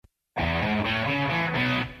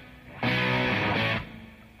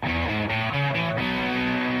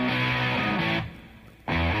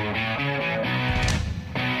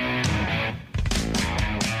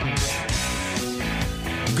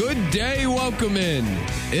day. Welcome in.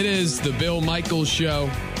 It is the Bill Michaels Show.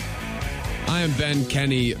 I am Ben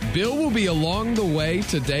Kenny. Bill will be along the way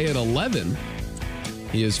today at 11.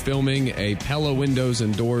 He is filming a Pella Windows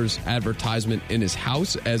and Doors advertisement in his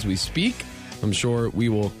house as we speak. I'm sure we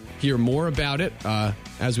will hear more about it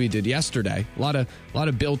as we did yesterday. A lot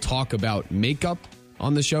of Bill talk about makeup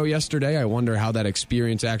on the show yesterday. I wonder how that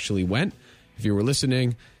experience actually went. If you were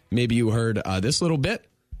listening, maybe you heard this little bit.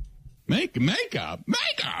 Makeup.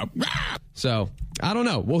 So, I don't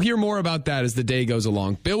know. We'll hear more about that as the day goes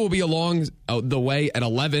along. Bill will be along the way at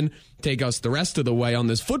 11, take us the rest of the way on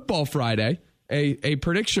this Football Friday, a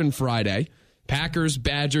prediction Friday. Packers,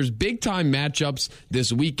 Badgers, big-time matchups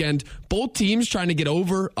this weekend. Both teams trying to get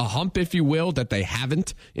over a hump, if you will, that they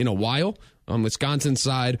haven't in a while. On Wisconsin's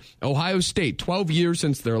side, Ohio State, 12 years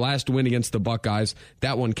since their last win against the Buckeyes.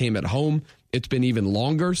 That one came at home. It's been even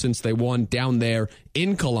longer since they won down there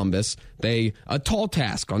in Columbus. A tall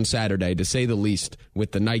task on Saturday, to say the least,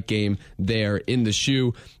 with the night game there in the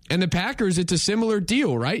shoe. And the Packers, it's a similar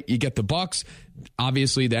deal, right? You get the Bucs,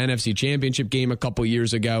 obviously the NFC Championship game a couple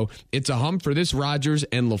years ago. It's a hump for this Rodgers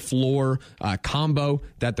and LaFleur combo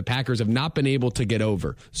that the Packers have not been able to get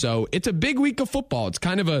over. So it's a big week of football. It's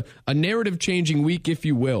kind of a narrative-changing week, if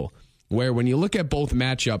you will, where when you look at both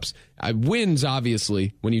matchups, wins,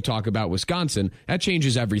 obviously, when you talk about Wisconsin, that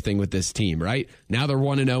changes everything with this team, right? Now they're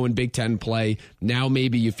 1-0 in Big Ten play. Now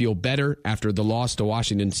maybe you feel better after the loss to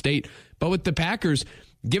Washington State. But with the Packers,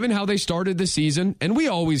 given how they started the season, and we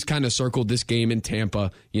always kind of circled this game in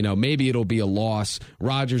Tampa, maybe it'll be a loss.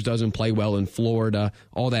 Rodgers doesn't play well in Florida,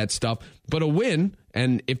 all that stuff. But a win,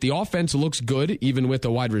 and if the offense looks good, even with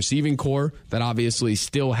a wide receiving core that obviously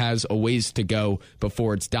still has a ways to go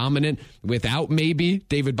before it's dominant, without maybe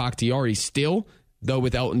David Bakhtiari still, though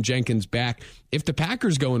with Elton Jenkins back, if the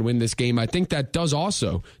Packers go and win this game, I think that does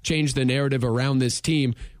also change the narrative around this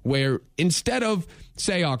team, where instead of,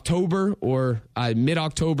 say, October or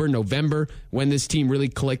mid-October, November, when this team really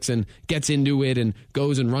clicks and gets into it and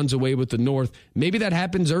goes and runs away with the North, maybe that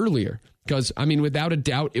happens earlier. Because, without a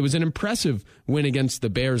doubt, it was an impressive win against the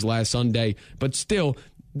Bears last Sunday, but still,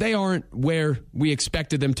 they aren't where we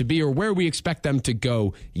expected them to be or where we expect them to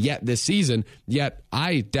go yet this season. Yet,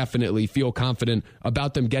 I definitely feel confident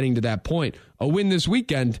about them getting to that point. A win this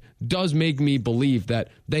weekend does make me believe that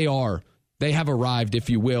they have arrived, if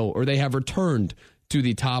you will, or they have returned to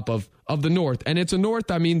the top of the North. And it's a North,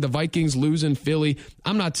 the Vikings lose in Philly.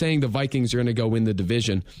 I'm not saying the Vikings are going to go win the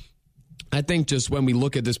division. I think just when we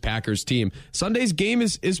look at this Packers team, Sunday's game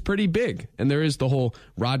is pretty big. And there is the whole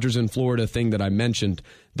Rodgers in Florida thing that I mentioned.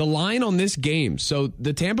 The line on this game, so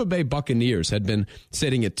the Tampa Bay Buccaneers had been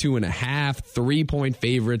sitting at 2.5, 3-point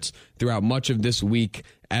favorites throughout much of this week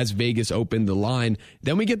as Vegas opened the line.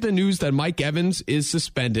 Then we get the news that Mike Evans is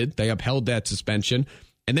suspended. They upheld that suspension.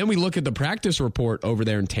 And then we look at the practice report over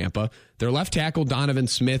there in Tampa. Their left tackle, Donovan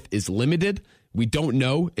Smith, is limited. We don't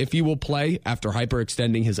know if he will play after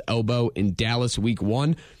hyperextending his elbow in Dallas week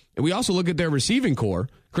 1. And we also look at their receiving core,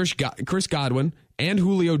 Chris Godwin and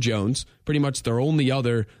Julio Jones, pretty much their only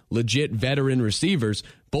other legit veteran receivers,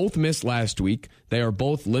 both missed last week. They are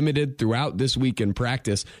both limited throughout this week in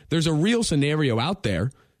practice. There's a real scenario out there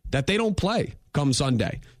that they don't play come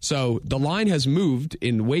Sunday. So the line has moved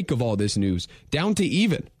in wake of all this news down to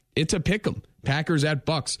even. It's a pick'em. Packers at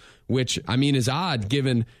Bucs, which, is odd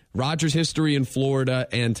given Rodgers' history in Florida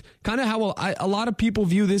and kind of how a lot of people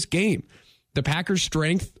view this game. The Packers'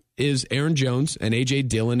 strength is Aaron Jones and A.J.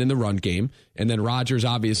 Dillon in the run game, and then Rodgers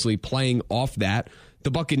obviously playing off that.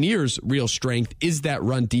 The Buccaneers' real strength is that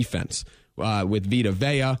run defense with Vita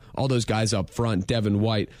Vea, all those guys up front, Devin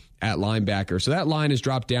White at linebacker. So that line has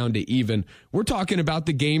dropped down to even. We're talking about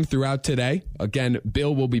the game throughout today. Again,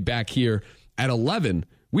 Bill will be back here at 11.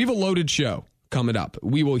 We have a loaded show coming up.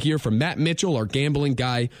 We will hear from Matt Mitchell, our gambling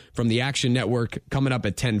guy from the Action Network, coming up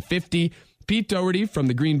at 10:50. Pete Doherty from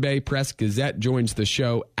the Green Bay Press-Gazette joins the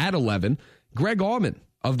show at 11. Greg Allman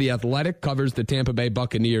of The Athletic covers the Tampa Bay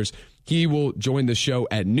Buccaneers. He will join the show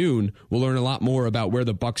at noon. We'll learn a lot more about where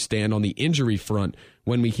the Bucs stand on the injury front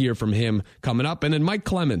when we hear from him coming up. And then Mike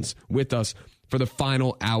Clemens with us for the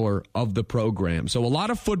final hour of the program. So a lot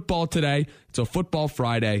of football today. It's a Football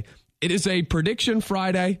Friday. It is a Prediction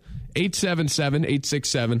Friday.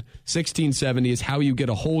 877-867-1670 is how you get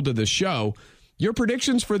a hold of the show. Your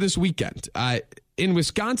predictions for this weekend. In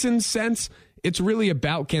Wisconsin's sense, it's really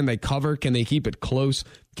about, can they cover? Can they keep it close?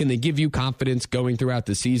 Can they give you confidence going throughout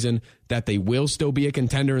the season that they will still be a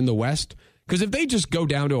contender in the West? Because if they just go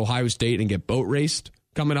down to Ohio State and get boat raced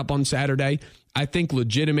coming up on Saturday, I think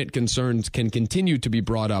legitimate concerns can continue to be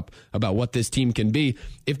brought up about what this team can be.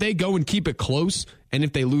 If they go and keep it close, and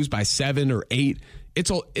if they lose by 7 or 8,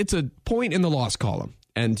 it's a point in the loss column,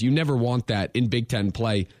 and you never want that in Big Ten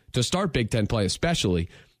play, to start Big Ten play especially.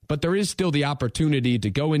 But there is still the opportunity to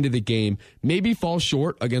go into the game, maybe fall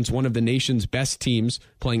short against one of the nation's best teams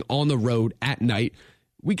playing on the road at night.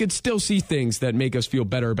 We could still see things that make us feel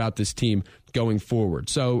better about this team going forward.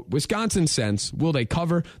 So Wisconsin sense, will they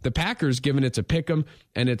cover? The Packers, given it's a pick'em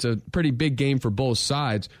and it's a pretty big game for both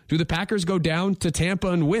sides, do the Packers go down to Tampa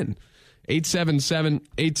and win?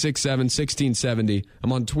 877-867-1670.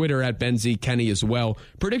 I'm on Twitter at Ben Z. Kenny as well.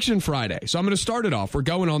 Prediction Friday. So I'm going to start it off. We're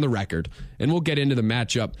going on the record, and we'll get into the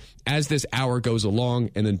matchup as this hour goes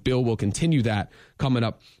along, and then Bill will continue that coming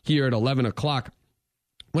up here at 11 o'clock.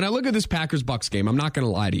 When I look at this Packers-Bucs game, I'm not going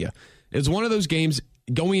to lie to you. It's one of those games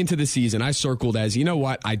going into the season I circled as, you know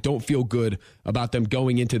what, I don't feel good about them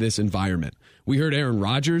going into this environment. We heard Aaron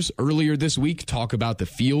Rodgers earlier this week talk about the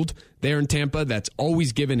field there in Tampa that's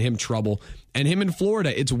always given him trouble. And him in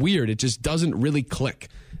Florida, it's weird. It just doesn't really click.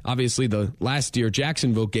 Obviously, the last year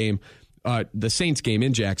Jacksonville game, the Saints game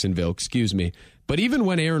in Jacksonville, But even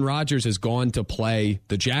when Aaron Rodgers has gone to play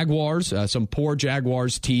the Jaguars, some poor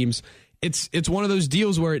Jaguars teams, it's one of those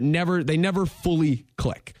deals where they never fully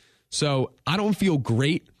click. So I don't feel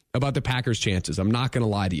great about the Packers' chances. I'm not going to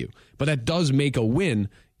lie to you. But that does make a win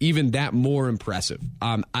even that more impressive.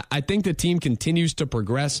 I think the team continues to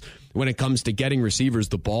progress when it comes to getting receivers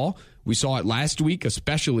the ball. We saw it last week,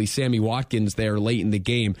 especially Sammy Watkins there late in the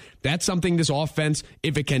game. That's something this offense,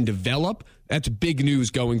 if it can develop, that's big news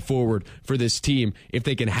going forward for this team if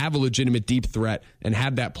they can have a legitimate deep threat and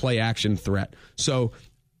have that play action threat. So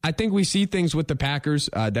I think we see things with the Packers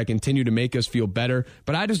that continue to make us feel better,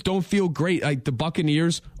 but I just don't feel great. Like, the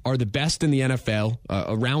Buccaneers are the best in the NFL,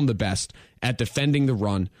 around the best at defending the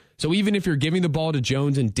run. So even if you're giving the ball to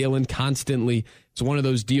Jones and Dillon constantly, it's one of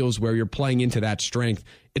those deals where you're playing into that strength.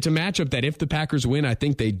 It's a matchup that if the Packers win, I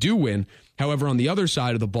think they do win. However, on the other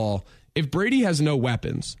side of the ball, if Brady has no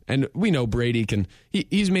weapons, and we know Brady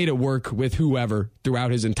he's made it work with whoever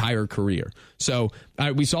throughout his entire career. So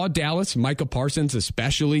we saw Dallas, Micah Parsons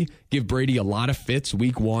especially, give Brady a lot of fits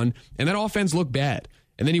week one, and that offense looked bad.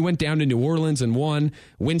 And then he went down to New Orleans and won.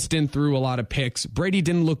 Winston threw a lot of picks. Brady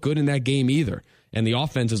didn't look good in that game either. And the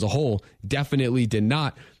offense as a whole definitely did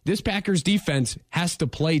not. This Packers defense has to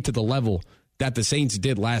play to the level that the Saints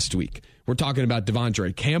did last week. We're talking about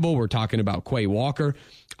Devondre Campbell. We're talking about Quay Walker.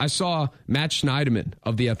 I saw Matt Schneiderman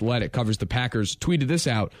of The Athletic, covers the Packers, tweeted this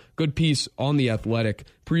out. Good piece on The Athletic,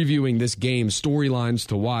 previewing this game, storylines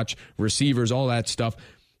to watch, receivers, all that stuff.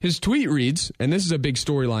 His tweet reads, and this is a big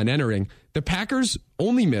storyline entering, the Packers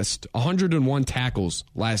only missed 101 tackles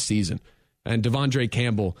last season. And Devondre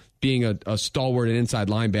Campbell being a stalwart and inside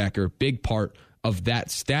linebacker, big part of that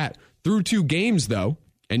stat. Through 2 games, though,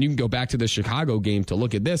 and you can go back to the Chicago game to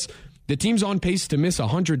look at this, the team's on pace to miss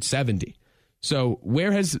 170. So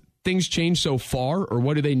where has things changed so far, or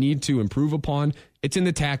what do they need to improve upon? It's in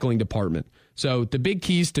the tackling department. So the big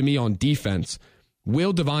keys to me on defense,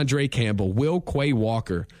 will Devondre Campbell, will Quay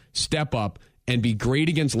Walker step up and be great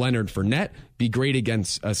against Leonard Fournette, be great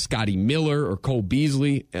against Scotty Miller or Cole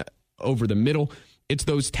Beasley over the middle? It's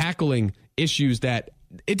those tackling issues that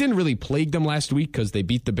it didn't really plague them last week because they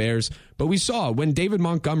beat the Bears. But we saw when David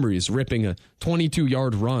Montgomery is ripping a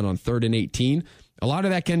 22-yard run on 3rd and 18, a lot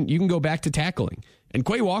of that you can go back to tackling. And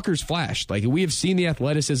Quay Walker's flashed. Like, we have seen the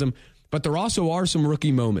athleticism, but there also are some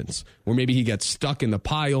rookie moments where maybe he gets stuck in the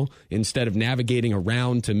pile instead of navigating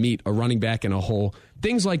around to meet a running back in a hole.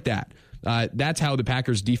 Things like that. That's how the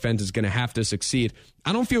Packers defense is going to have to succeed.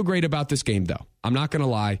 I don't feel great about this game, though. I'm not going to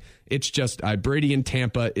lie. It's just Brady in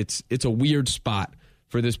Tampa. It's a weird spot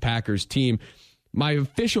for this Packers team. My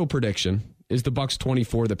official prediction is the Bucs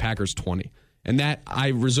 24, the Packers 20. And that I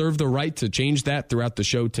reserve the right to change that throughout the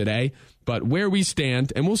show today. But where we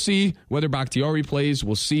stand, and we'll see whether Bakhtiari plays,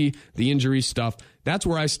 we'll see the injury stuff. That's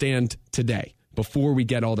where I stand today before we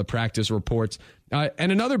get all the practice reports.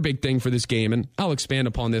 And another big thing for this game, and I'll expand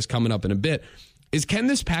upon this coming up in a bit, is can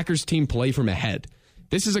this Packers team play from ahead?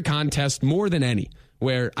 This is a contest more than any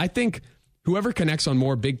where I think whoever connects on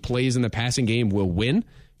more big plays in the passing game will win,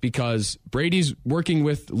 because Brady's working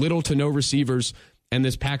with little to no receivers, and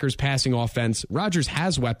this Packers passing offense, Rodgers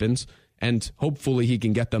has weapons, and hopefully he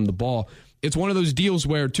can get them the ball. It's one of those deals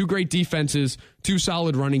where 2 great defenses, 2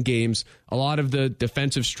 solid running games, a lot of the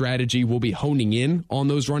defensive strategy will be honing in on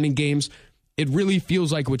those running games. It really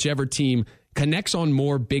feels like whichever team connects on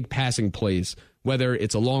more big passing plays, whether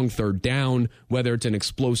it's a long 3rd down, whether it's an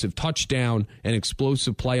explosive touchdown, an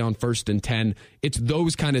explosive play on 1st and 10. It's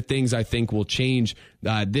those kind of things I think will change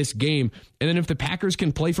this game. And then if the Packers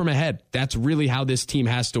can play from ahead, that's really how this team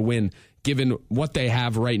has to win, given what they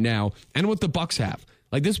have right now and what the Bucs have.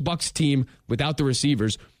 Like this Bucs team without the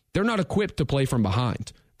receivers, they're not equipped to play from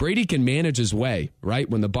behind. Brady can manage his way, right?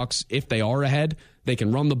 When the Bucs, if they are ahead, they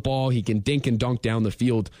can run the ball. He can dink and dunk down the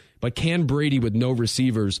field. But can Brady, with no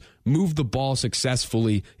receivers, move the ball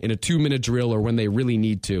successfully in a 2-minute drill or when they really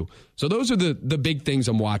need to? So those are the big things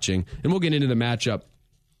I'm watching. And we'll get into the matchup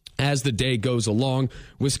as the day goes along.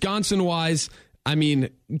 Wisconsin-wise, I mean,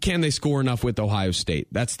 can they score enough with Ohio State?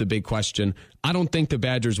 That's the big question. I don't think the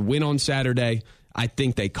Badgers win on Saturday. I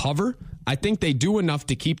think they cover. I think they do enough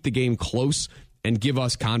to keep the game close and give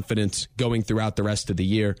us confidence going throughout the rest of the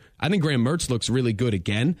year. I think Graham Mertz looks really good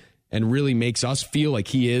again and really makes us feel like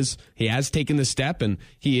he has taken the step and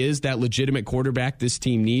he is that legitimate quarterback this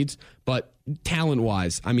team needs. But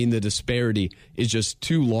talent-wise, I mean, the disparity is just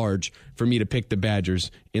too large for me to pick the Badgers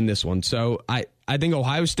in this one. So I think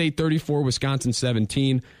Ohio State 34, Wisconsin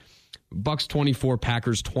 17, Bucs 24,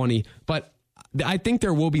 Packers 20. But I think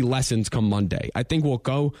there will be lessons come Monday. I think we'll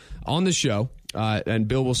go on the show, and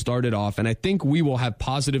Bill will start it off, and I think we will have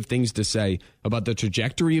positive things to say about the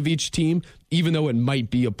trajectory of each team, even though it might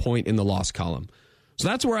be a point in the loss column. So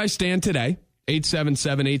that's where I stand today.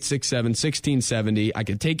 877-867-1670. I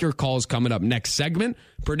can take your calls coming up next segment.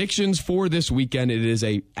 Predictions for this weekend. It is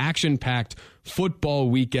a action-packed football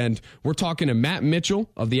weekend. We're talking to Matt Mitchell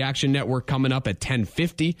of the Action Network coming up at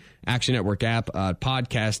 10:50. Action Network app,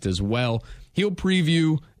 podcast as well. He'll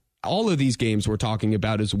preview all of these games we're talking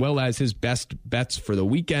about, as well as his best bets for the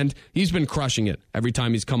weekend. He's been crushing it every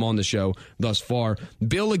time he's come on the show thus far.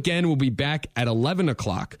 Bill, again, will be back at 11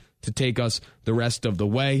 o'clock to take us the rest of the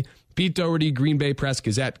way. Pete Doherty, Green Bay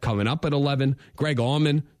Press-Gazette, coming up at 11. Greg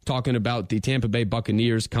Allman talking about the Tampa Bay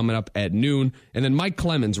Buccaneers coming up at noon. And then Mike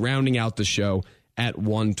Clemens rounding out the show at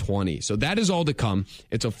 1:20. So that is all to come.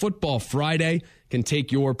 It's a football Friday. Can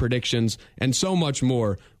take your predictions and so much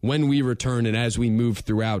more when we return and as we move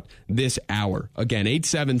throughout this hour. Again,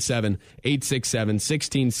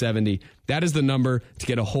 877-867-1670. That is the number to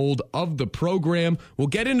get a hold of the program. We'll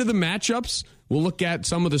get into the matchups. We'll look at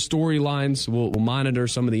some of the storylines. We'll monitor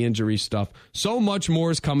some of the injury stuff. So much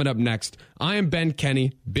more is coming up next. I am Ben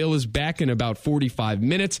Kenny. Bill is back in about 45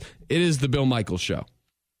 minutes. It is the Bill Michaels Show.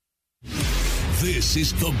 This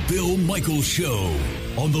is the Bill Michaels Show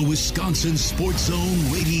on the Wisconsin Sports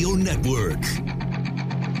Zone Radio Network.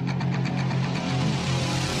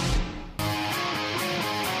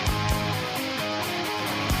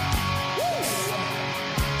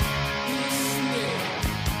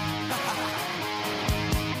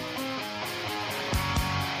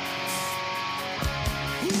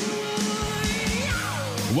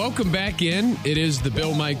 Welcome back in. It is the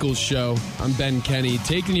Bill Michaels Show. I'm Ben Kenny,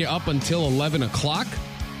 taking you up until 11 o'clock.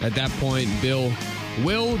 At that point, Bill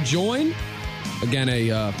will join. Again,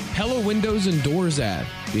 a Pella Windows and Doors ad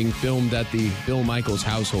being filmed at the Bill Michaels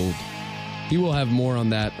household. He will have more on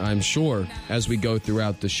that, I'm sure, as we go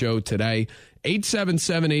throughout the show today.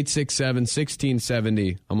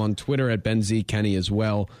 877-867-1670. I'm on Twitter at Ben Z. Kenny as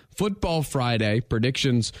well. Football Friday,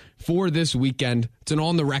 predictions for this weekend. It's an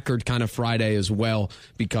on-the-record kind of Friday as well,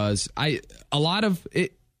 because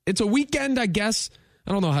it's a weekend, I guess.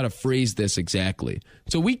 I don't know how to phrase this exactly.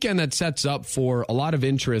 It's a weekend that sets up for a lot of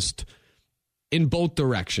interest in both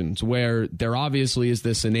directions, where there obviously is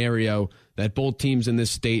this scenario that both teams in this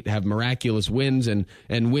state have miraculous wins and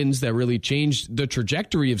wins that really changed the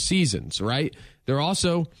trajectory of seasons, right? There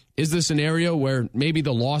also is the scenario where maybe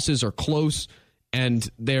the losses are close and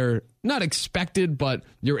they're not expected, but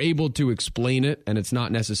you're able to explain it, and it's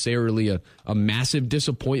not necessarily a massive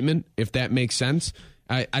disappointment, if that makes sense.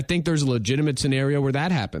 I think there's a legitimate scenario where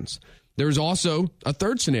that happens. There's also a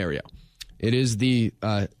third scenario. It is the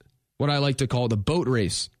what I like to call the boat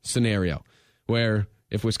race scenario, where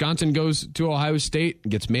if Wisconsin goes to Ohio State,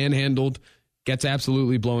 gets manhandled, gets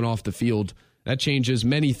absolutely blown off the field, that changes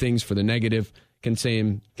many things for the negative.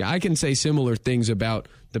 I can say similar things about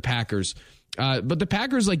the Packers. But the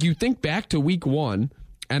Packers, like, you think back to week one,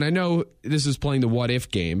 and I know this is playing the what-if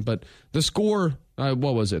game, but the score,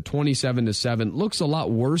 27-7, looks a lot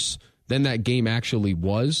worse than that game actually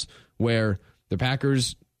was, where the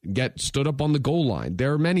Packers stood up on the goal line.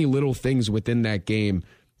 There are many little things within that game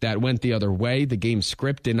that went the other way. The game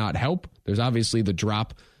script did not help. There's obviously the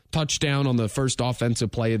drop touchdown on the first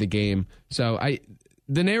offensive play of the game. So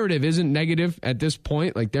the narrative isn't negative at this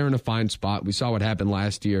point. Like, they're in a fine spot. We saw what happened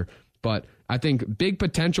last year. But I think big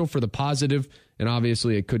potential for the positive, and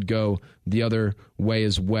obviously it could go the other way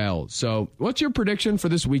as well. So what's your prediction for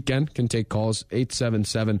this weekend? Can take calls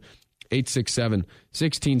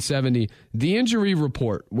 877-867-1670. The injury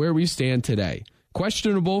report, where we stand today.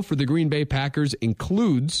 Questionable for the Green Bay Packers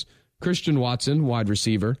includes Christian Watson, wide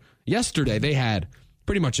receiver. Yesterday they had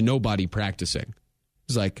pretty much nobody practicing.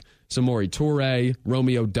 It's like Samori Toure,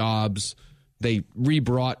 Romeo Dobbs. They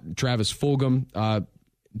re-brought Travis Fulgham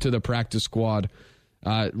to the practice squad.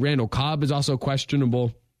 Randall Cobb is also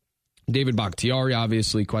questionable. David Bakhtiari,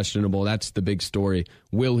 obviously questionable. That's the big story.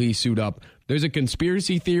 Will he suit up? There's a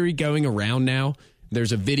conspiracy theory going around now.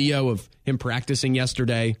 There's a video of him practicing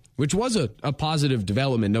yesterday, which was a positive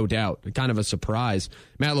development, no doubt. Kind of a surprise.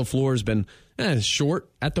 Matt LaFleur has been short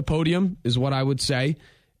at the podium, is what I would say.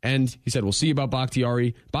 And he said, we'll see about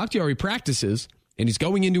Bakhtiari. Bakhtiari practices, and he's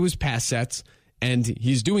going into his pass sets, and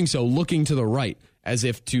he's doing so looking to the right, as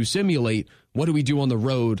if to simulate what do we do on the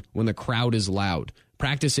road when the crowd is loud.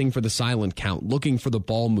 Practicing for the silent count, looking for the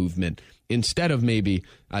ball movement, instead of maybe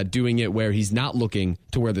doing it where he's not looking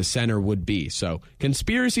to where the center would be. So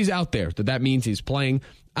conspiracies out there that means he's playing.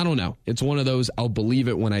 I don't know. It's one of those I'll believe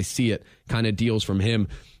it when I see it kind of deals from him.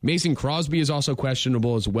 Mason Crosby is also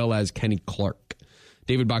questionable, as well as Kenny Clark.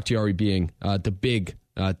 David Bakhtiari being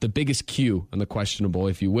the biggest Q on the questionable,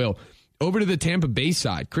 if you will. Over to the Tampa Bay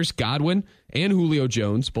side, Chris Godwin and Julio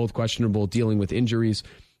Jones, both questionable, dealing with injuries.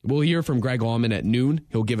 We'll hear from Greg Auman at noon.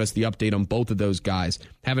 He'll give us the update on both of those guys.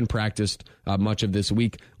 Haven't practiced much of this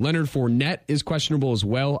week. Leonard Fournette is questionable as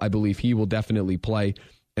well. I believe he will definitely play.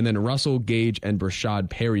 And then Russell Gage and Brashad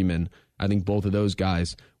Perryman. I think both of those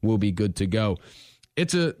guys will be good to go.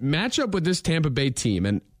 It's a matchup with this Tampa Bay team,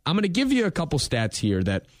 and I'm going to give you a couple stats here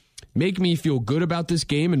that make me feel good about this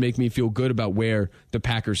game and make me feel good about where the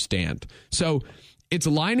Packers stand. So it's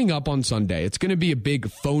lining up on Sunday. It's going to be a big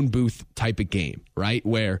phone booth type of game, right?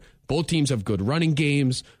 Where both teams have good running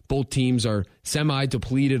games. Both teams are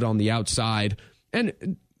semi-depleted on the outside.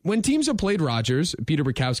 And when teams have played Rodgers, Peter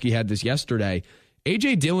Bukowski had this yesterday,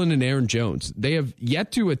 A.J. Dillon and Aaron Jones, they have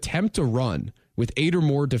yet to attempt to run with 8 or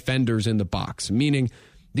more defenders in the box, meaning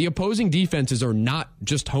the opposing defenses are not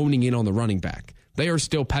just honing in on the running back. They are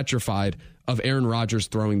still petrified of Aaron Rodgers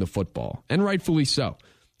throwing the football, and rightfully so.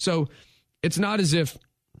 So it's not as if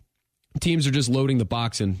teams are just loading the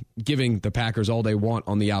box and giving the Packers all they want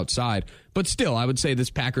on the outside. But still, I would say this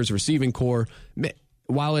Packers receiving core,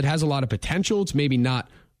 while it has a lot of potential, it's maybe not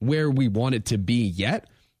where we want it to be yet.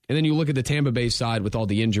 And then you look at the Tampa Bay side with all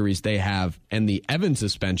the injuries they have and the Evans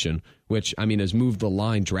suspension, which, I mean, has moved the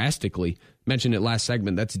line drastically. Mentioned it last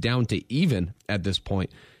segment. That's down to even at this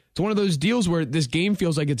point. It's one of those deals where this game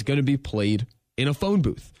feels like it's going to be played in a phone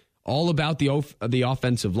booth. All about the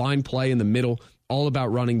offensive line play in the middle, all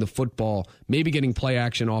about running the football, maybe getting play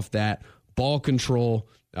action off that, ball control,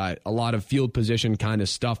 a lot of field position kind of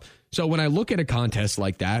stuff. So when I look at a contest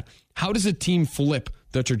like that, how does a team flip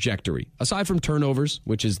the trajectory? Aside from turnovers,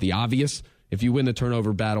 which is the obvious, if you win the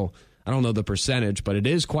turnover battle, I don't know the percentage, but it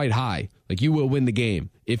is quite high. Like, you will win the game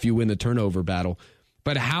if you win the turnover battle.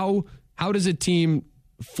 But how does a team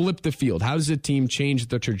flip the field? How does a team change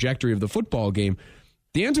the trajectory of the football game?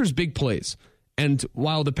 The answer is big plays. And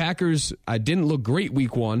while the Packers didn't look great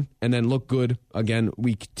week 1 and then look good again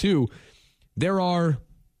week 2,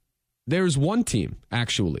 there's one team,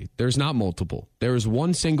 actually. There's not multiple. There is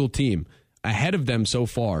one single team ahead of them so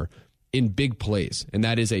far in big plays, and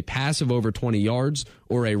that is a pass of over 20 yards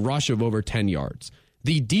or a rush of over 10 yards.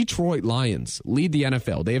 The Detroit Lions lead the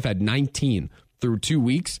NFL. They have had 19 through 2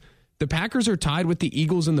 weeks. The Packers are tied with the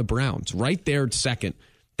Eagles and the Browns, right there at second.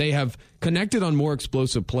 They have connected on more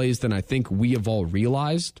explosive plays than I think we have all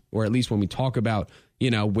realized, or at least when we talk about,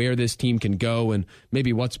 where this team can go and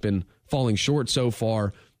maybe what's been falling short so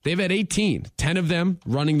far. They've had 18, 10 of them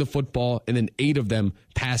running the football, and then 8 of them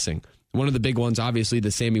passing. One of the big ones, obviously,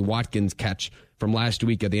 the Sammy Watkins catch from last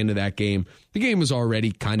week at the end of that game. The game was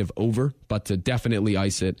already kind of over, but to definitely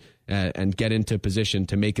ice it and get into position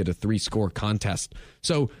to make it a 3-score contest.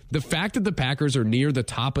 So the fact that the Packers are near the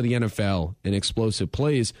top of the NFL in explosive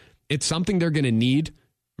plays, it's something they're going to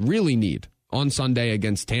really need on Sunday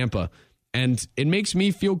against Tampa. And it makes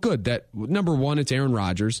me feel good that, number one, it's Aaron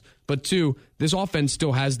Rodgers, but 2, this offense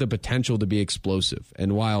still has the potential to be explosive.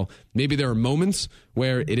 And while maybe there are moments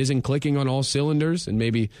where it isn't clicking on all cylinders, and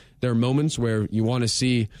maybe there are moments where you want to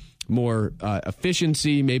see more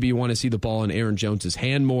efficiency, maybe you want to see the ball in Aaron Jones'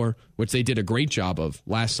 hand more, which they did a great job of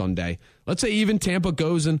last Sunday. Let's say even Tampa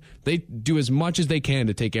goes and they do as much as they can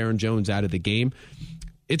to take Aaron Jones out of the game.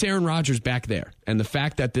 It's Aaron Rodgers back there. And the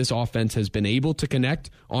fact that this offense has been able to connect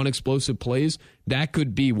on explosive plays, that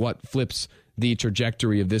could be what flips the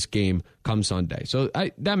trajectory of this game come Sunday. So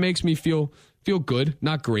that makes me feel good,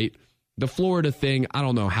 not great. The Florida thing, I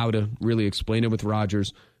don't know how to really explain it with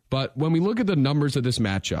Rodgers. But when we look at the numbers of this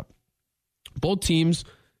matchup, both teams,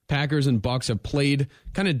 Packers and Bucs, have played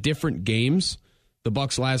kind of different games. The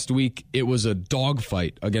Bucs last week, it was a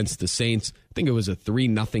dogfight against the Saints. I think it was a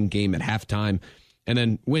 3-0 game at halftime. And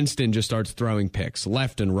then Winston just starts throwing picks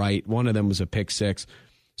left and right. One of them was a pick six.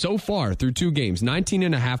 So far, through 2 games,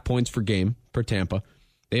 19.5 points per game for Tampa.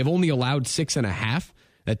 They have only allowed 6.5.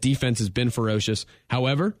 That defense has been ferocious.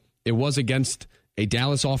 However, it was against a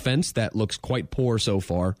Dallas offense that looks quite poor so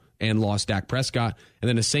far and lost Dak Prescott. And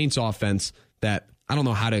then a Saints offense that I don't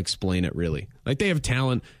know how to explain it, really. Like, they have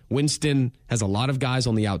talent. Winston has a lot of guys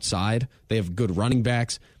on the outside. They have good running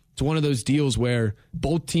backs. It's one of those deals where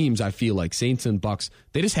both teams, I feel like, Saints and Bucs,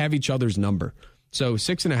 they just have each other's number. So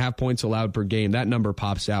 6.5 points allowed per game, that number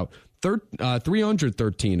pops out.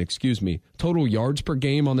 313, total yards per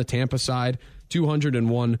game on the Tampa side,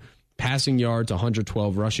 201 passing yards,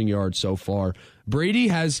 112 rushing yards so far. Brady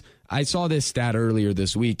has, I saw this stat earlier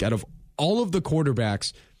this week, out of all of the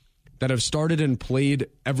quarterbacks that have started and played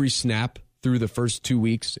every snap through the first 2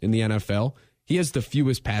 weeks in the NFL, he has the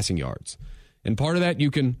fewest passing yards. And part of that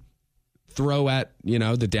you can throw at,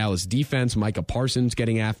 the Dallas defense, Micah Parsons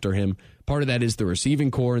getting after him. Part of that is the receiving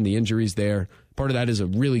core and the injuries there. Part of that is a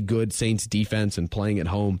really good Saints defense and playing at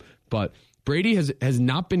home. But Brady has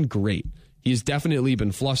not been great. He's definitely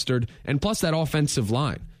been flustered. And plus that offensive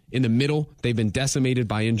line. In the middle, they've been decimated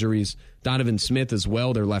by injuries. Donovan Smith as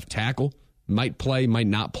well, their left tackle, might play, might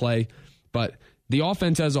not play. But the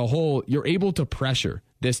offense as a whole, you're able to pressure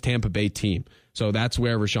this Tampa Bay team. So that's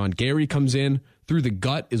where Rashawn Gary comes in. Through the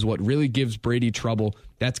gut is what really gives Brady trouble.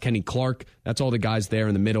 That's Kenny Clark. That's all the guys there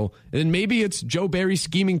in the middle. And then maybe it's Joe Barry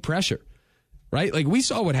scheming pressure, right? Like, we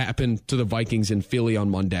saw what happened to the Vikings in Philly on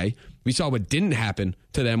Monday. We saw what didn't happen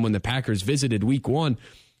to them when the Packers visited week 1.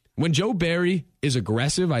 When Joe Barry is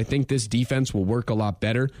aggressive, I think this defense will work a lot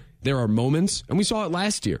better. There are moments, and we saw it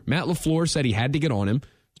last year. Matt LaFleur said he had to get on him.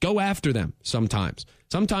 Go after them sometimes.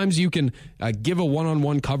 Sometimes you can give a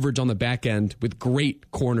one-on-one coverage on the back end with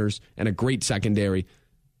great corners and a great secondary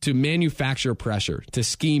to manufacture pressure, to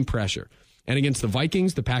scheme pressure. And against the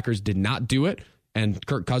Vikings, the Packers did not do it, and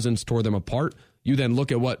Kirk Cousins tore them apart. You then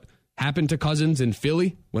look at what happened to Cousins in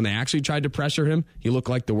Philly when they actually tried to pressure him. He looked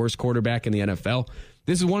like the worst quarterback in the NFL.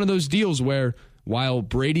 This is one of those deals where while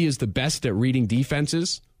Brady is the best at reading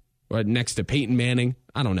defenses, next to Peyton Manning,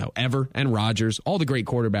 I don't know, ever, and Rodgers, all the great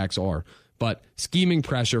quarterbacks are, but scheming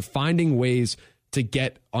pressure, finding ways to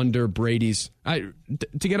get under Brady's, to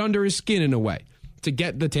get under his skin in a way, to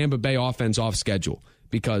get the Tampa Bay offense off schedule.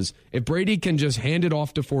 Because if Brady can just hand it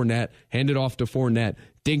off to Fournette,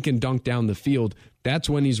 dink and dunk down the field, that's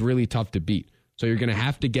when he's really tough to beat. So you're going to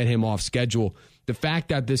have to get him off schedule. The fact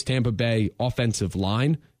that this Tampa Bay offensive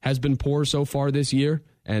line has been poor so far this year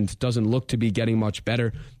and doesn't look to be getting much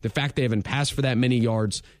better, the fact they haven't passed for that many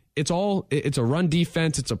yards, it's a run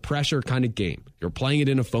defense, it's a pressure kind of game. You're playing it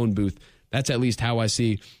in a phone booth. That's at least how I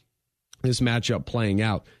see this matchup playing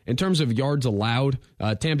out. In terms of yards allowed,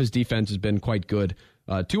 Tampa's defense has been quite good.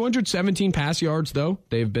 217 pass yards, though,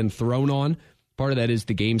 they've been thrown on. Part of that is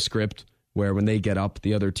the game script, where when they get up,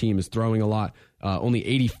 the other team is throwing a lot. Only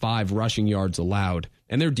 85 rushing yards allowed.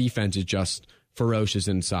 And their defense is just ferocious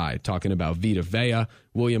inside. Talking about Vita Vea,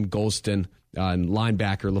 William Golston, and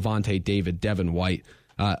linebacker Levante David, Devin White.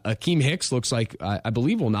 Akeem Hicks looks like, I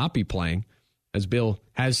believe, will not be playing, as Bill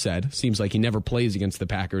has said. Seems like he never plays against the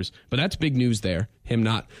Packers. But that's big news there, him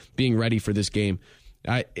not being ready for this game.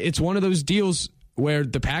 It's one of those deals where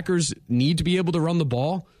the Packers need to be able to run the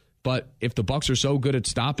ball, but if the Bucs are so good at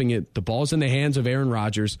stopping it, the ball's in the hands of Aaron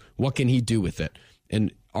Rodgers. What can he do with it?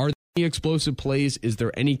 And are there any explosive plays? Is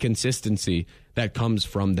there any consistency that comes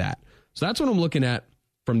from that? So that's what I'm looking at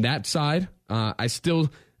from that side. I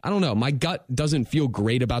don't know. My gut doesn't feel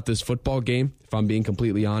great about this football game, if I'm being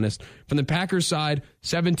completely honest. From the Packers side,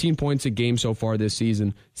 17 points a game so far this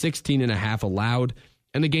season, 16.5 allowed.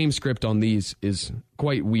 And the game script on these is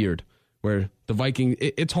quite weird, where the Vikings,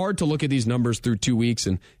 it's hard to look at these numbers through 2 weeks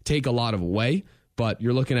and take a lot of away, but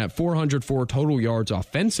you're looking at 404 total yards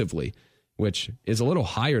offensively, which is a little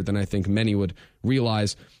higher than I think many would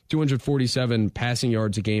realize. 247 passing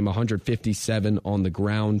yards a game, 157 on the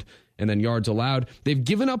ground, and then yards allowed. They've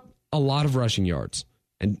given up a lot of rushing yards,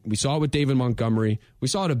 and we saw it with David Montgomery. We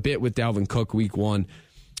saw it a bit with Dalvin Cook week 1.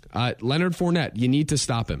 Leonard Fournette, you need to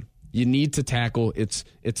stop him. You need to tackle. It's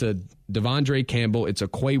a Devondre Campbell, it's a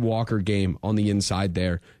Quay Walker game on the inside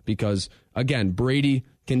there because, again, Brady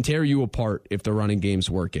can tear you apart if the running game's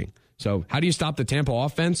working. So how do you stop the Tampa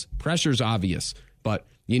offense? Pressure's obvious, but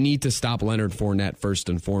you need to stop Leonard Fournette first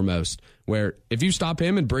and foremost, where if you stop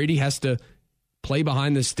him and Brady has to play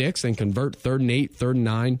behind the sticks and convert 3rd and 8, 3rd and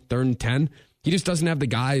 9, 3rd and 10, he just doesn't have the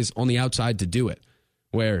guys on the outside to do it,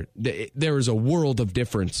 where there is a world of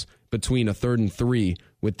difference between a 3rd and 3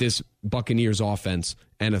 with this Buccaneers offense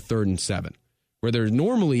and a 3rd and 7, where there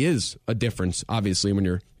normally is a difference, obviously, when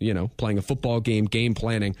you're, playing a football game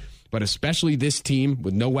planning, but especially this team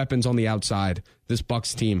with no weapons on the outside, this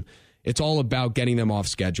Bucs team, it's all about getting them off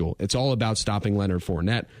schedule. It's all about stopping Leonard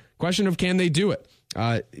Fournette. Question of, can they do it?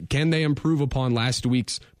 Can they improve upon last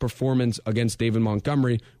week's performance against David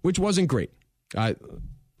Montgomery, which wasn't great?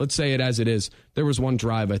 Let's say it as it is. There was one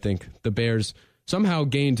drive, I think, the Bears somehow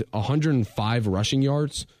gained 105 rushing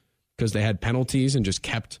yards because they had penalties and just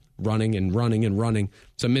kept running and running and running.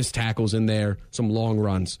 Some missed tackles in there, some long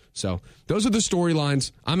runs. So those are the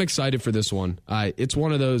storylines. I'm excited for this one. It's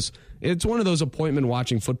one of those appointment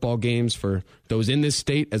watching football games for those in this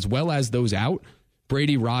state as well as those out.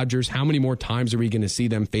 Brady, Rodgers, how many more times are we going to see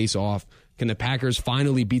them face off? Can the Packers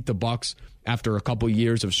finally beat the Bucs after a couple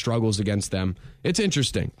years of struggles against them? It's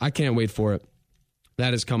interesting. I can't wait for it.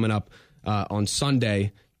 That is coming up on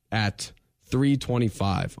Sunday at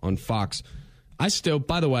 3:25 on Fox. I still,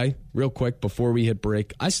 by the way, real quick before we hit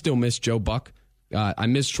break, I still miss Joe Buck. I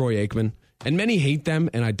miss Troy Aikman. And many hate them,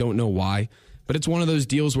 and I don't know why. But it's one of those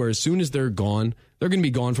deals where as soon as they're gone, they're going to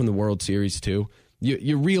be gone from the World Series too.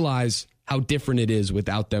 You realize how different it is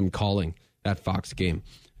without them calling that Fox game.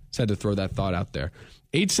 Just had to throw that thought out there.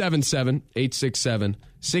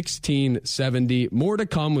 877-867-1670. More to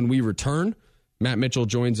come when we return. Matt Mitchell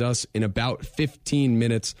joins us in about 15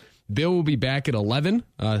 minutes. Bill will be back at 11.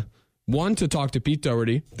 One, to talk to Pete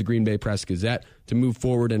Doherty, the Green Bay Press-Gazette, to move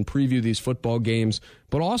forward and preview these football games.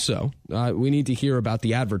 But also, we need to hear about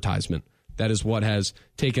the advertisement. That is what has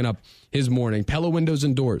taken up his morning. Pella Windows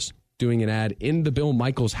and Doors doing an ad in the Bill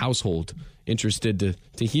Michaels household. Interested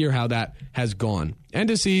to hear how that has gone and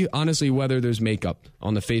to see, honestly, whether there's makeup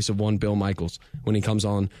on the face of one Bill Michaels when he comes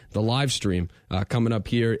on the live stream coming up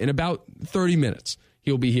here in about 30 minutes.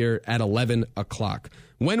 He'll be here at 11 o'clock.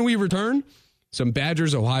 When we return, some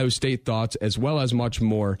Badgers Ohio State thoughts as well as much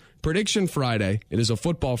more. Prediction Friday. It is a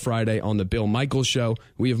football Friday on the Bill Michaels Show.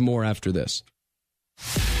 We have more after this.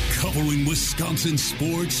 Covering Wisconsin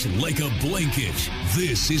sports like a blanket.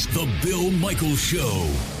 This is the Bill Michaels Show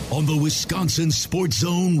on the Wisconsin Sports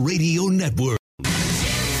Zone Radio Network.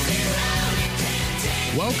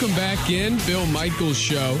 Welcome back in, Bill Michaels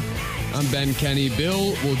Show. I'm Ben Kenny.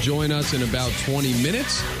 Bill will join us in about 20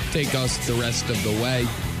 minutes, take us the rest of the way.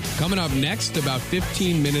 Coming up next, about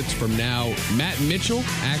 15 minutes from now, Matt Mitchell,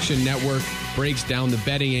 Action Network, breaks down the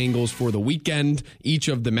betting angles for the weekend, each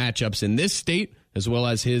of the matchups in this state, as well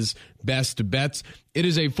as his best bets. It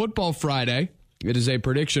is a football Friday. It is a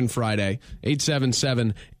prediction Friday.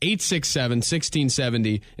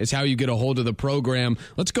 877-867-1670 is how you get a hold of the program.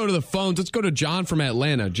 Let's go to the phones. Let's go to John from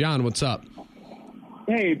Atlanta. John, what's up?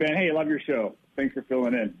 Hey, Ben. Hey, love your show. Thanks for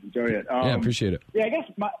filling in. Enjoy it. Yeah, appreciate it. Yeah, I guess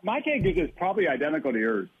my take is probably identical to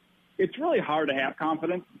yours. It's really hard to have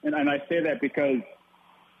confidence, and I say that because,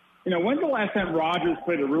 when's the last time Rodgers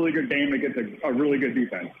played a really good game against a really good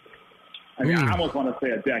defense? I mean, I almost want to say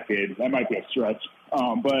a decade. That might be a stretch.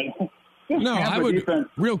 But no, I would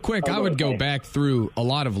real quick. I would go back through a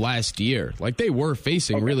lot of last year. Like they were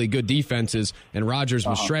facing really good defenses, and Rodgers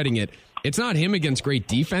was shredding it. It's not him against great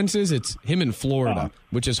defenses. It's him in Florida,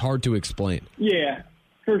 which is hard to explain. Yeah,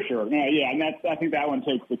 for sure. Yeah, and I think that one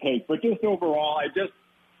takes the cake. But just overall, I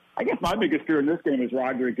guess my biggest fear in this game is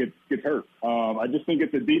Rodgers gets hurt. I just think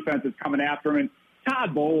it's the defense that's coming after him. And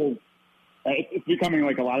Todd Bowles, it's becoming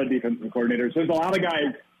like a lot of defensive coordinators. There's a lot of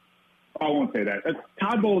guys. I won't say that.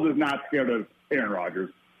 Todd Bowles is not scared of Aaron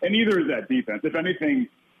Rodgers, and neither is that defense. If anything,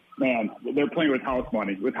 man, they're playing with house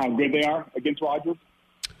money with how good they are against Rodgers.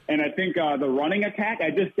 And I think the running attack,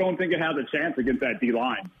 I just don't think it has a chance against that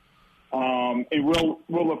D-line. And will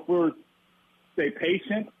LaFleur stay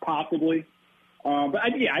patient? Possibly. But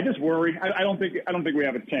I just worry. I don't think we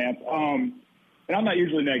have a chance. And I'm not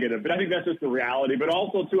usually negative, but I think that's just the reality. But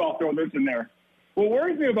also, too, I'll throw this in there. What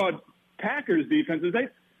worries me about Packers defense is they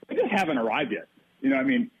just haven't arrived yet.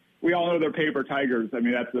 We all know they're paper tigers. I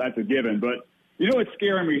mean, that's a given. But what's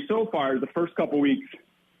scaring me so far is the first couple weeks,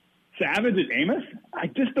 Savage and Amos, I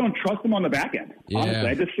just don't trust them on the back end. Yeah. Honestly,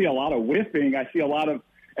 I just see a lot of whiffing. I see a lot of,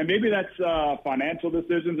 and maybe that's financial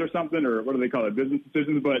decisions or something, or what do they call it, business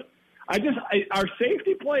decisions. But our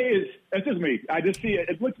safety play that's just me. I just see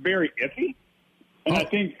it looks very iffy. And I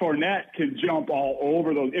think Fournette can jump all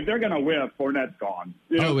over those. If they're going to whiff, Fournette's gone.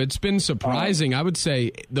 It's been surprising. I would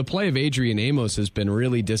say the play of Adrian Amos has been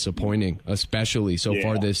really disappointing, especially so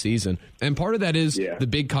far this season. And part of that is the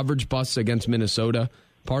big coverage busts against Minnesota.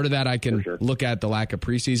 Part of that I can look at the lack of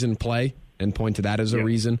preseason play and point to that as a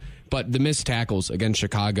reason. But the missed tackles against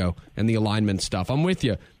Chicago and the alignment stuff, I'm with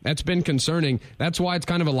you. That's been concerning. That's why it's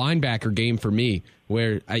kind of a linebacker game for me,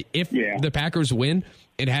 where if the Packers win,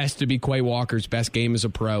 it has to be Quay Walker's best game as a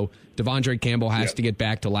pro. Devondre Campbell has to get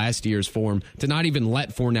back to last year's form to not even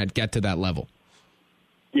let Fournette get to that level.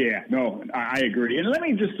 Yeah, no, I agree. And let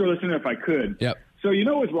me just throw this in if I could. Yep. So,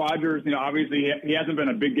 with Rodgers, obviously he hasn't been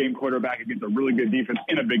a big game quarterback against a really good defense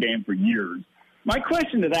in a big game for years. My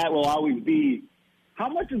question to that will always be, how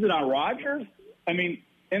much is it on Rodgers? I mean,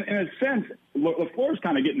 in a sense, LaFleur's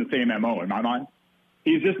kind of getting the same MO in my mind.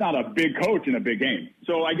 He's just not a big coach in a big game.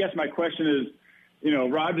 So I guess my question is,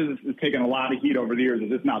 Rodgers has taken a lot of heat over the years as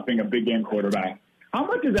just not being a big game quarterback. How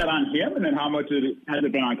much is that on him, and then how much has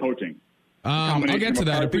it been on coaching? I'll get to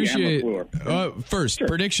that. Appreciate first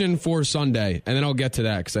prediction for Sunday, and then I'll get to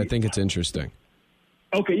that because I think it's interesting.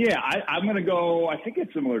 Okay, yeah, I'm going to go. I think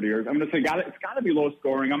it's similar to yours. I'm going to say it's got to be low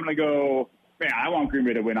scoring. I'm going to go. Man, I want Green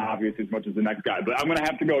Bay to win, obviously, as much as the next guy, but I'm going to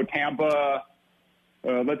have to go Tampa.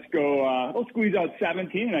 Let's go. We'll squeeze out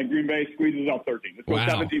 17, and Green Bay squeezes out 13. Let's go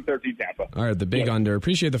 17-13 Tampa. All right, the big under.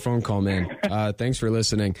 Appreciate the phone call, man. Thanks for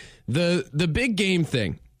listening. The big game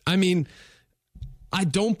thing. I mean, I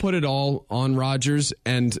don't put it all on Rodgers,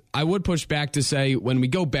 and I would push back to say when we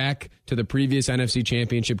go back to the previous NFC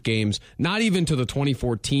Championship games, not even to the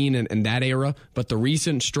 2014 and that era, but the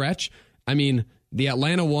recent stretch, I mean, the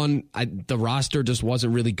Atlanta one, the roster just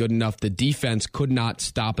wasn't really good enough. The defense could not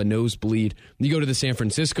stop a nosebleed. You go to the San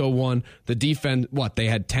Francisco one, the defense, they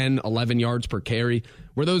had 10, 11 yards per carry.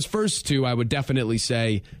 Where those first two, I would definitely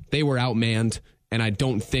say they were outmanned, and I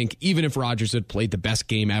don't think, even if Rodgers had played the best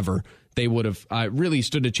game ever, they would have really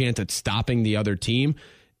stood a chance at stopping the other team.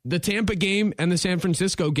 The Tampa game and the San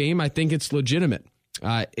Francisco game, I think it's legitimate.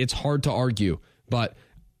 It's hard to argue. But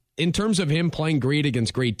in terms of him playing great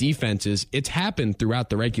against great defenses, it's happened throughout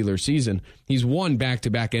the regular season. He's won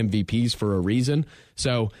back-to-back MVPs for a reason.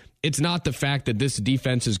 So it's not the fact that this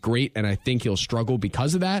defense is great and I think he'll struggle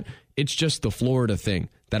because of that. It's just the Florida thing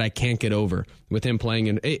that I can't get over with him playing.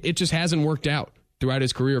 And it just hasn't worked out throughout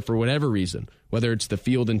his career for whatever reason, whether it's the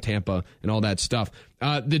field in Tampa and all that stuff.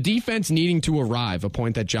 The defense needing to arrive, a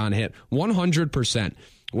point that John hit, 100%,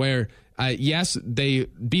 where, yes, they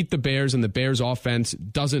beat the Bears, and the Bears offense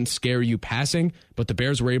doesn't scare you passing, but the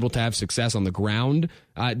Bears were able to have success on the ground.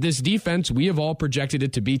 This defense, we have all projected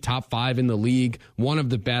it to be top 5 in the league, one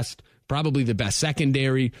of the best, probably the best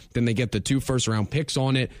secondary. Then they get the 2 first-round picks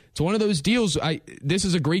on it. It's one of those deals. This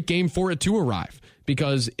is a great game for it to arrive,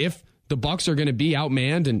 because if the Bucs are going to be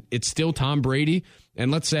outmanned and it's still Tom Brady,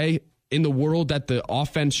 and let's say in the world that the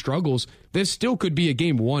offense struggles, this still could be a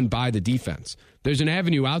game won by the defense. There's an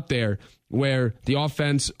avenue out there where the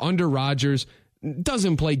offense under Rodgers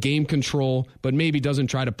doesn't play game control, but maybe doesn't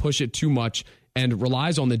try to push it too much and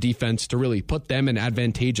relies on the defense to really put them in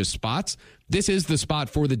advantageous spots. This is the spot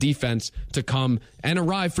for the defense to come and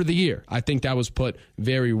arrive for the year. I think that was put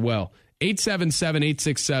very well.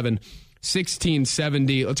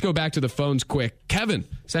 877-867-1670. Let's go back to the phones quick. Kevin,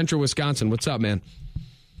 Central Wisconsin. What's up, man?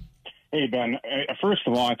 Hey, Ben. First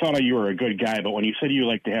of all, I thought you were a good guy, but when you said you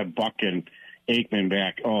like to have Buck and Aikman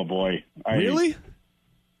back, oh, boy. Really?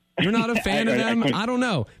 You're not a fan of them? I don't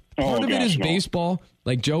know. Part of it is baseball,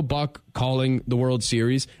 like Joe Buck calling the World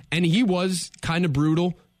Series, and he was kind of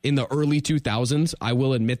brutal in the early 2000s. I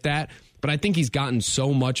will admit that, but I think he's gotten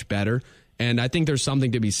so much better. And I think there's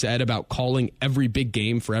something to be said about calling every big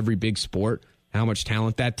game for every big sport, how much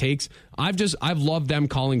talent that takes. I've loved them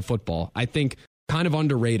calling football. I think kind of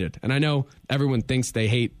underrated. And I know everyone thinks they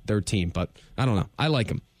hate their team, but I don't know. I like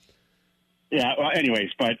them. Yeah, well, anyways,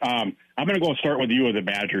 but I'm going to go start with you with the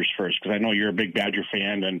Badgers first, because I know you're a big Badger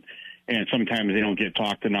fan, and sometimes they don't get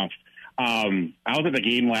talked enough. I was at the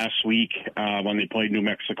game last week when they played New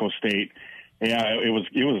Mexico State. Yeah,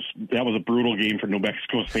 that was a brutal game for New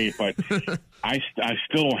Mexico State, but I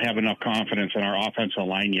still don't have enough confidence in our offensive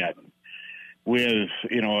line yet. I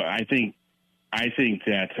think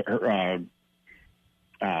that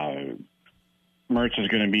Mertz is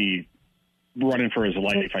going to be running for his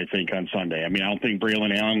life, I think, on Sunday. I mean, I don't think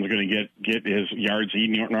Braylon Allen's going to get his yards he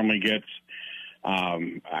normally gets.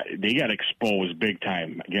 They got exposed big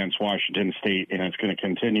time against Washington State, and it's going to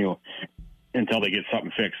continue until they get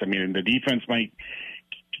something fixed. I mean, the defense might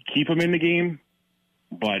keep them in the game,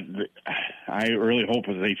 but I really hope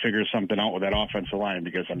that they figure something out with that offensive line,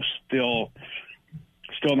 because I'm still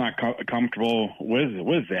not comfortable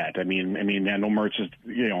with that. I mean, I know Mertz has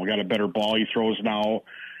got a better ball he throws now.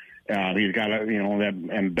 He's got that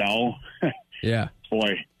and Bell. Yeah. boy,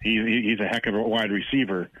 he's a heck of a wide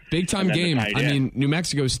receiver. Big time game. I mean, New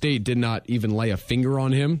Mexico State did not even lay a finger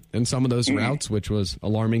on him in some of those routes, which was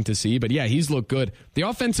alarming to see. But yeah, he's looked good. The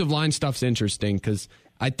offensive line stuff's interesting because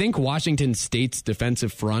I think Washington State's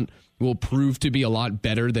defensive front will prove to be a lot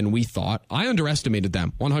better than we thought. I underestimated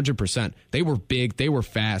them 100%. They were big. They were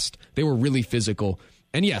fast. They were really physical.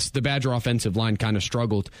 And yes, the Badger offensive line kind of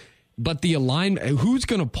struggled. But the who's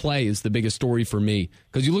going to play is the biggest story for me.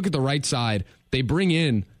 Because you look at the right side, they bring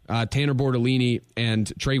in Tanner Bortolini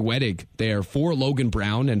and Trey Wettig there for Logan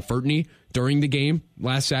Brown and Furtney during the game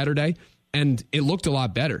last Saturday. And it looked a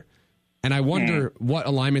lot better. And I wonder what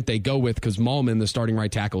alignment they go with because Malman, the starting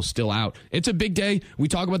right tackle, is still out. It's a big day. We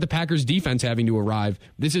talk about the Packers defense having to arrive.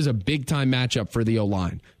 This is a big-time matchup for the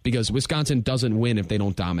O-line because Wisconsin doesn't win if they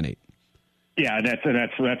don't dominate. Yeah, that's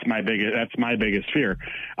my biggest fear.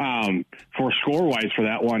 For score-wise for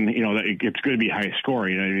that one, it's going to be high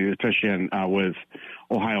scoring, especially with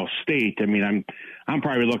Ohio State. I mean, I'm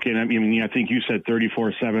probably looking at, I think you said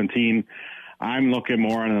 34-17. I'm looking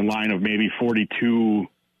more on the line of maybe 42-17.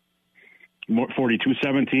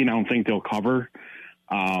 I don't think they'll cover.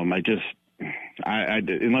 Unless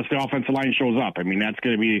the offensive line shows up. I mean, that's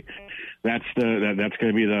going to be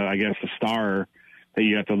the star that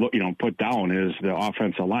you have to put down is the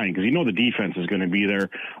offensive line because the defense is going to be there.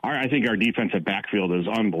 I think our defensive backfield is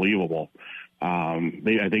unbelievable.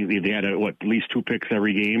 I think they had at least 2 picks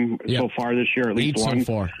every game so far this year, at least 8 one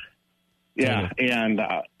so far. Yeah, and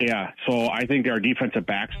so I think our defensive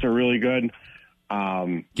backs are really good.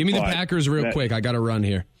 Give me the Packers real quick. I got to run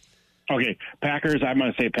here. Okay, Packers. I'm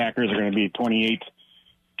going to say Packers are going to be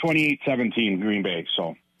 28-17 Green Bay.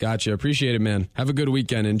 So. Gotcha. Appreciate it, man. Have a good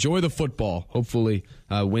weekend. Enjoy the football. Hopefully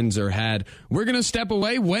wins are had. We're going to step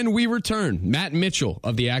away when we return. Matt Mitchell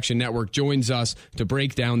of the Action Network joins us to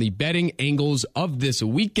break down the betting angles of this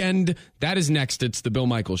weekend. That is next. It's the Bill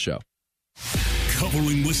Michaels Show.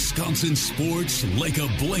 Covering Wisconsin sports like a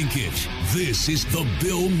blanket. This is the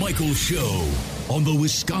Bill Michaels Show on the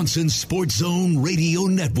Wisconsin Sports Zone Radio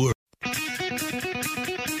Network.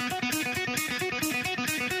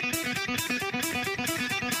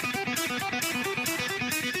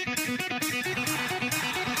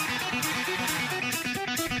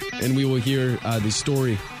 And we will hear the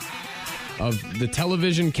story of the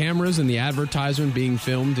television cameras and the advertisement being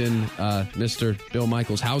filmed in Mr. Bill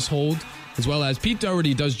Michaels' household, as well as Pete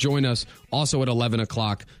Doherty does join us also at 11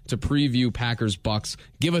 o'clock to preview Packers Bucs,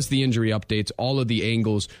 give us the injury updates, all of the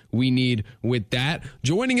angles we need with that.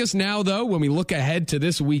 Joining us now, though, when we look ahead to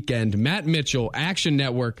this weekend, Matt Mitchell, Action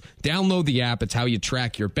Network. Download the app. It's how you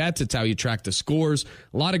track your bets. It's how you track the scores.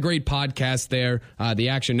 A lot of great podcasts there. The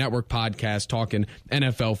Action Network podcast talking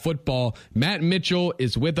NFL football. Matt Mitchell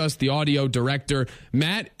is with us, the audio director.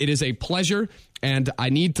 Matt, it is a pleasure. And I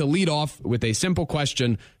need to lead off with a simple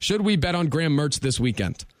question. Should we bet on Graham Mertz this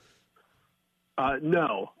weekend?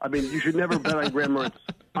 No. I mean, you should never bet on Graham Mertz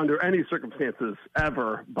under any circumstances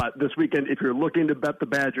ever. But this weekend, if you're looking to bet the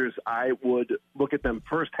Badgers, I would look at them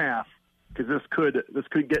first half because this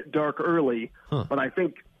could get dark early. But I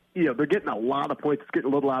think they're getting a lot of points. It's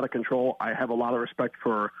getting a little out of control. I have a lot of respect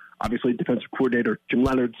for, obviously, defensive coordinator Jim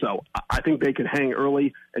Leonard. So I think they could hang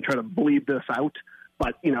early and try to bleed this out.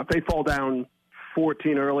 But, if they fall down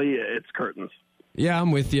 14 early, it's curtains. Yeah,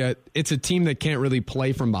 I'm with you. It's a team that can't really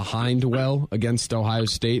play from behind well against Ohio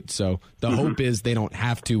State, so the hope is they don't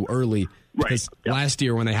have to early. Because last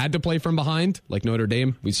year when they had to play from behind, like Notre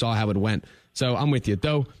Dame, we saw how it went. So I'm with you.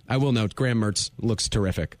 Though I will note, Graham Mertz looks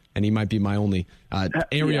terrific, and he might be my only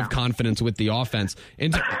area of confidence with the offense.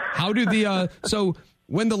 And how do so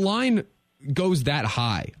when the line goes that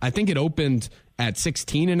high, I think it opened at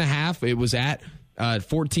 16.5. It was at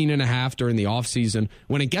 14.5 during the offseason.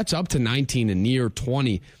 When it gets up to 19 and near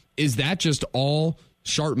 20, is that just all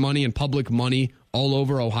sharp money and public money all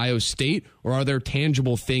over Ohio State, or are there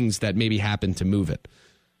tangible things that maybe happen to move it?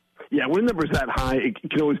 Yeah, when the number's that high, it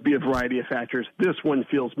can always be a variety of factors. This one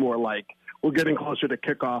feels more like we're getting closer to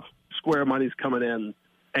kickoff, square money's coming in,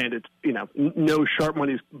 and it's, no sharp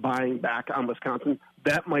money's buying back on Wisconsin.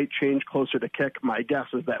 That might change closer to kick. My guess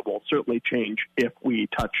is that will certainly change if we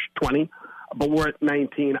touch 20. But we're at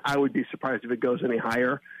 19. I would be surprised if it goes any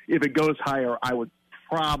higher. If it goes higher, I would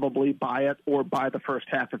probably buy it or buy the first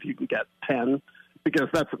half if you can get 10, because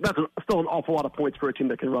that's still an awful lot of points for a team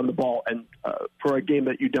that can run the ball and for a game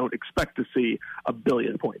that you don't expect to see a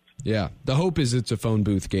billion points. Yeah, the hope is it's a phone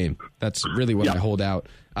booth game. That's really what I hold out.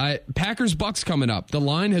 Packers Bucs coming up. The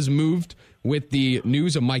line has moved with the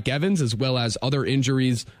news of Mike Evans as well as other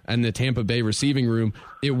injuries in the Tampa Bay receiving room.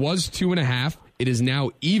 It was 2.5. It is now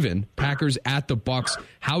even. Packers at the Bucs.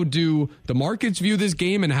 How do the markets view this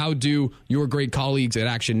game, and how do your great colleagues at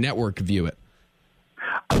Action Network view it?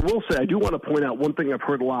 I will say, I do want to point out one thing I've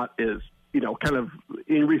heard a lot is, kind of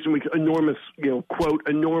in recent weeks, enormous, quote,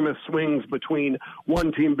 enormous swings between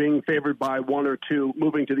one team being favored by 1 or 2,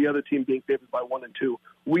 moving to the other team being favored by 1 and 2.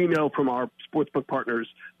 We know from our sportsbook partners,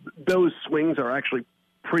 those swings are actually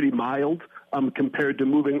pretty mild compared to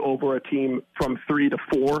moving over a team from 3 to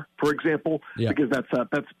 4, for example, because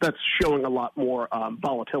that's showing a lot more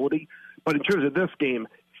volatility. But in terms of this game,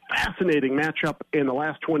 fascinating matchup. In the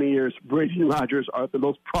last 20 years, Brady and Rodgers are the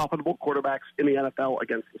most profitable quarterbacks in the NFL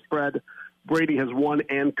against the spread. Brady has won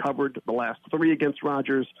and covered the last 3 against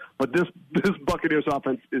Rodgers, but this Buccaneers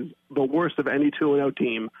offense is the worst of any 2-0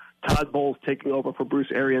 team. Todd Bowles taking over for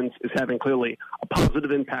Bruce Arians is having clearly a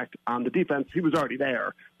positive impact on the defense. He was already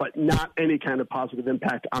there, but not any kind of positive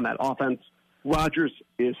impact on that offense. Rodgers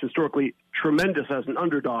is historically tremendous as an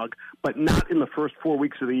underdog, but not in the first 4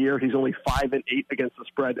 weeks of the year. He's only 5-8 against the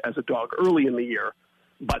spread as a dog early in the year.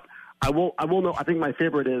 But I will know. I think my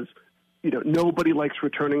favorite is, nobody likes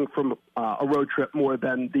returning from a road trip more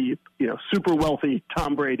than the super wealthy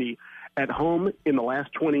Tom Brady. At home in the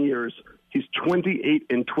last 20 years, he's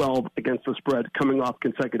 28-12 against the spread, coming off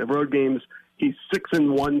consecutive road games. He's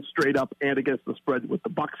 6-1 straight up and against the spread with the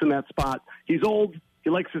Bucs in that spot. He's old. He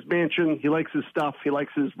likes his mansion. He likes his stuff. He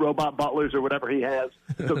likes his robot butlers or whatever he has.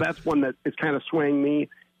 So that's one that is kind of swaying me.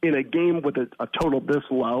 In a game with a total this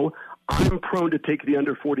low, I'm prone to take the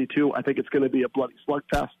under 42. I think it's going to be a bloody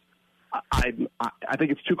slugfest. I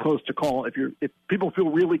think it's too close to call. If people feel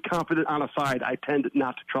really confident on a side, I tend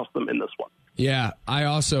not to trust them in this one. Yeah, I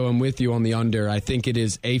also am with you on the under. I think it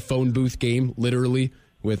is a phone booth game, literally,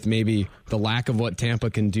 with maybe the lack of what Tampa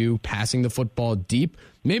can do, passing the football deep.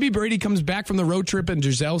 Maybe Brady comes back from the road trip and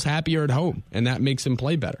Gisele's happier at home, and that makes him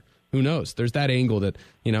play better. Who knows? There's that angle that,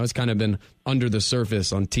 has kind of been under the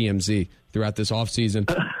surface on TMZ throughout this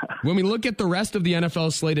offseason. When we look at the rest of the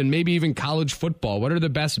NFL slate and maybe even college football, what are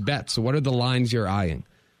the best bets? What are the lines you're eyeing?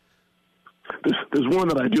 There's one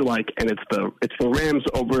that I do like, and it's the Rams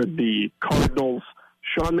over the Cardinals.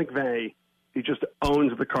 Sean McVay, he just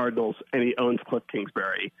owns the Cardinals, and he owns Cliff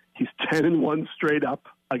Kingsbury. He's 10-1 straight up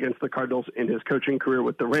against the Cardinals in his coaching career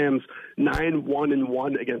with the Rams,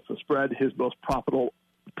 9-1-1 against the spread, his most profitable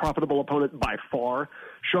opponent by far.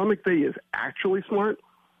 Sean McVay is actually smart.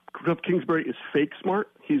 Cliff Kingsbury is fake smart.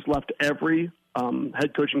 He's left every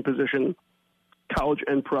head coaching position, college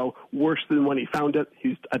and pro, worse than when he found it.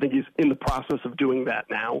 I think he's in the process of doing that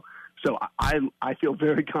now. So I feel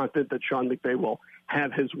very confident that Sean McVay will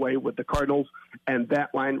have his way with the Cardinals. And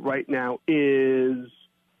that line right now is...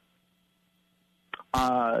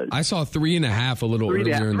 I saw 3.5 a little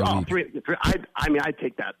earlier in the week. I'd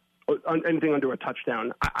take that. Anything under a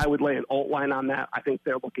touchdown, I would lay an alt line on that. I think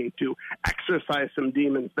they're looking to exercise some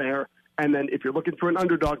demons there. And then if you're looking for an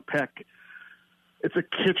underdog pick, it's a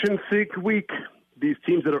kitchen sink week. These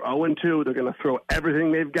teams that are 0-2, they're going to throw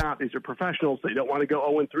everything they've got. These are professionals. They don't want to go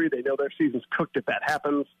 0-3. They know their season's cooked if that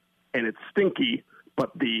happens, and it's stinky.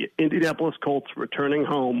 But the Indianapolis Colts returning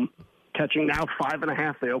home, catching now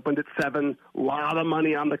 5.5. They opened at 7. A lot of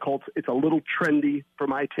money on the Colts. It's a little trendy for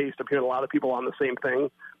my taste. I'm hearing a lot of people on the same thing.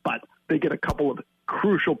 But they get a couple of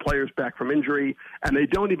crucial players back from injury, and they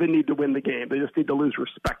don't even need to win the game. They just need to lose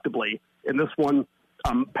respectably. In this one,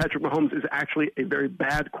 Patrick Mahomes is actually a very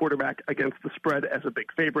bad quarterback against the spread as a big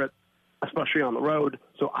favorite, especially on the road.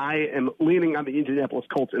 So I am leaning on the Indianapolis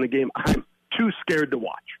Colts in a game I'm too scared to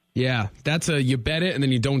watch. Yeah, that's you bet it and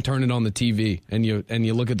then you don't turn it on the TV and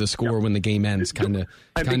you look at the score when the game ends, kind of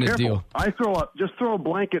deal. I throw a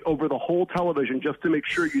blanket over the whole television just to make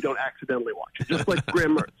sure you don't accidentally watch it, just like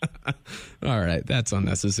Graham Mertz. All right, that's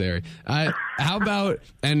unnecessary. How about,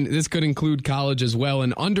 and this could include college as well,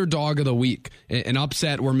 an underdog of the week, an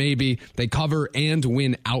upset where maybe they cover and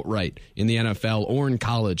win outright in the NFL or in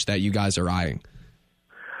college that you guys are eyeing?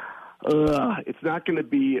 It's not going to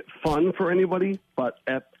be fun for anybody, but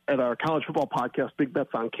at our college football podcast, Big Bets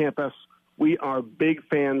on Campus, we are big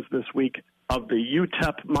fans this week of the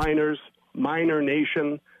UTEP Miners, Miner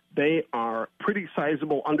Nation. They are pretty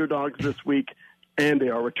sizable underdogs this week, and they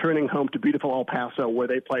are returning home to beautiful El Paso, where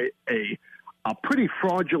they play a pretty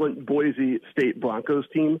fraudulent Boise State Broncos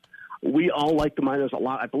team. We all like the Miners a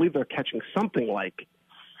lot. I believe they're catching something like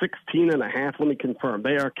 16.5. Let me confirm.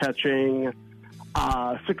 They are catching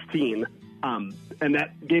 16. And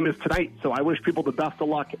that game is tonight, so I wish people the best of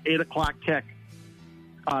luck. 8 o'clock kick.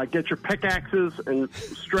 get your pickaxes and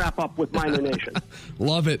strap up with Miner Nation.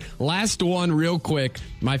 Love it. Last one real quick.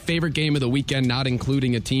 My favorite game of the weekend, not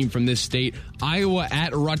including a team from this state. Iowa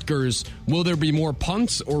at Rutgers. Will there be more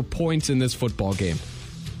punts or points in this football game?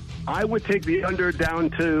 I would take the under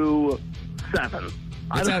down to 7.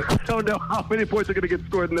 I don't know how many points are going to get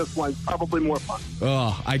scored in this one. Probably more fun.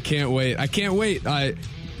 Oh, I can't wait.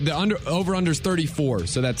 The over-under is 34,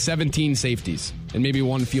 so that's 17 safeties and maybe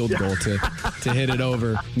one field goal to hit it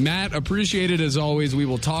over. Matt, appreciate it as always. We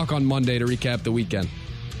will talk on Monday to recap the weekend.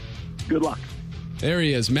 Good luck. There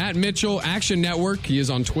he is, Matt Mitchell, Action Network. He is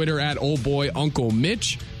on Twitter at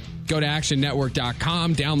oldboyunclemitch. Go to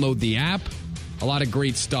actionnetwork.com, download the app. A lot of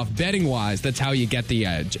great stuff. Betting-wise, that's how you get the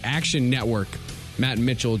edge. Action Network. Matt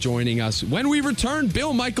Mitchell joining us. When we return,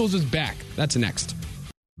 Bill Michaels is back. That's next.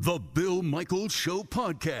 The Bill Michaels Show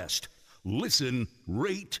podcast. Listen,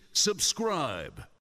 rate, subscribe.